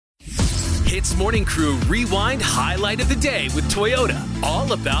HITZ Morning Crew Rewind Highlight of the Day with Toyota.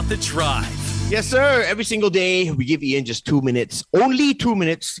 All about the drive. Yes, sir. Every single day, we give Ian just 2 minutes, only 2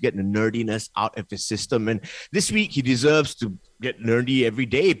 minutes to get the nerdiness out of his system. And this week, he deserves to get nerdy every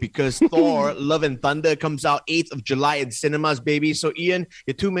day because Thor, Love and Thunder comes out 8th of July in cinemas, baby. So, Ian,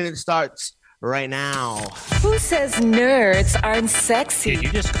 your 2 minutes starts right now. Who says nerds aren't sexy? Did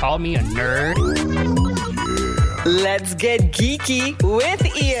you just call me a nerd? Let's get geeky with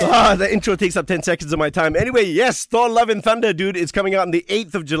Ian. The intro takes up 10 seconds of my time. Anyway, yes, Thor Love and Thunder, dude. It's coming out on the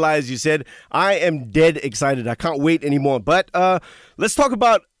 8th of July, as you said. I am dead excited. I can't wait anymore. But let's talk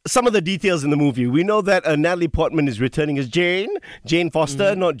about some of the details in the movie. We know that Natalie Portman is returning as Jane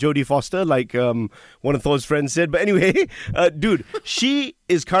Foster, not Jodie Foster, like one of Thor's friends said. But anyway, dude, she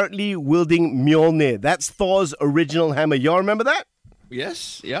is currently wielding Mjolnir. That's Thor's original hammer. Y'all remember that?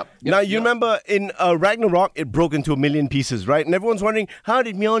 Yes, yep. Now, you remember in Ragnarok, it broke into a million pieces, right? And everyone's wondering, how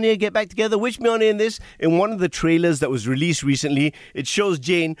did Mjolnir get back together? Which Mjolnir in this? In one of the trailers that was released recently, it shows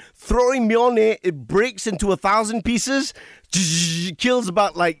Jane throwing Mjolnir. It breaks into 1,000 pieces, kills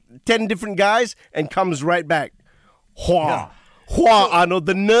about like 10 different guys, and comes right back. Hua! Arnold,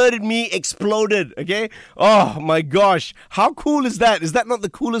 the nerd in me exploded, okay? Oh, my gosh. How cool is that? Is that not the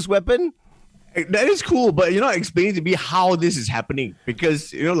coolest weapon? That is cool, but you're not explaining to me how this is happening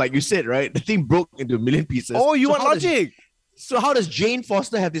because, like you said, right? The thing broke into a million pieces. Oh, you want logic? So how does Jane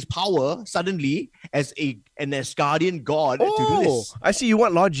Foster have this power suddenly as an Asgardian god to do this? I see. You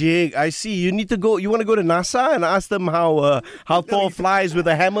want logic. I see. You need to go. You want to go to NASA and ask them how Thor flies with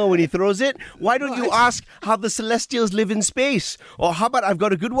a hammer when he throws it? Why don't you ask how the Celestials live in space? Or how about I've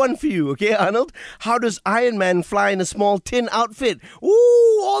got a good one for you, okay, Arnold? How does Iron Man fly in a small tin outfit?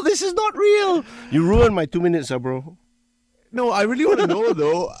 Ooh, all this is not real. You ruined my 2 minutes, bro. No, I really want to know,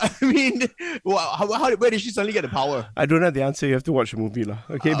 though. I mean, where did she suddenly get the power? I don't have the answer. You have to watch the movie.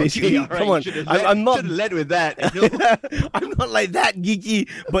 Okay, basically, right. Come on. I'm not led with that. I'm not like that geeky.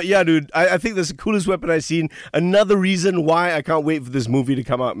 But yeah, dude, I think that's the coolest weapon I've seen. Another reason why I can't wait for this movie to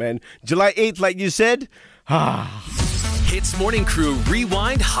come out, man. July 8th, like you said. HITZ Morning Crew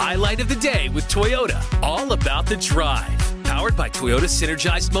Rewind Highlight of the Day with Toyota. All about the drive. Powered by Toyota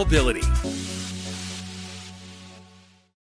Synergized Mobility.